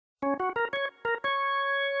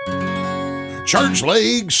Church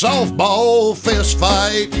league softball fist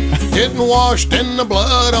fight, getting washed in the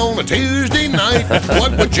blood on a Tuesday night.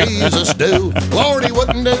 What would Jesus do? Lord, he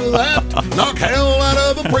wouldn't do that. Knock hell out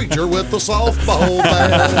of a preacher with the softball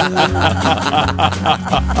bat.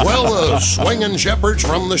 Well, the swinging shepherds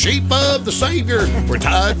from the sheep of the Savior were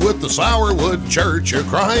tied with the Sourwood Church of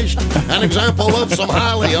Christ, an example of some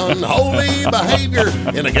highly unholy behavior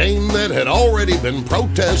in a game that had already been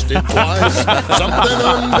protested twice. Something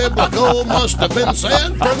unbiblical must have been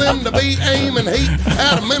said for them to be aiming heat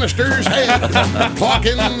at a minister's head.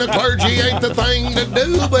 Clocking the clergy ain't the thing to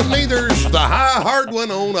do, but neither's the high hard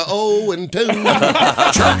one on a 0-2.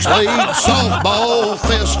 Church league softball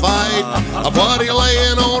fist fight, a bloody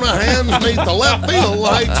laying on of hands neath the left field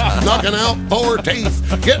lights, knocking out 4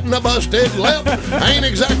 teeth, getting a busted lip. Ain't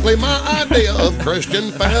exactly my idea of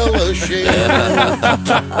Christian fellowship.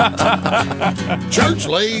 Church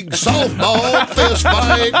league softball fist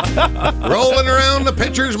fight, rolling around the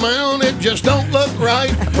pitcher's mound, it just don't look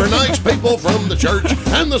right for nice people from the church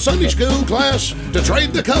and the Sunday school class to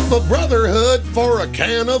trade the cup of brotherhood for a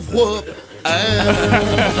can of whoop ass.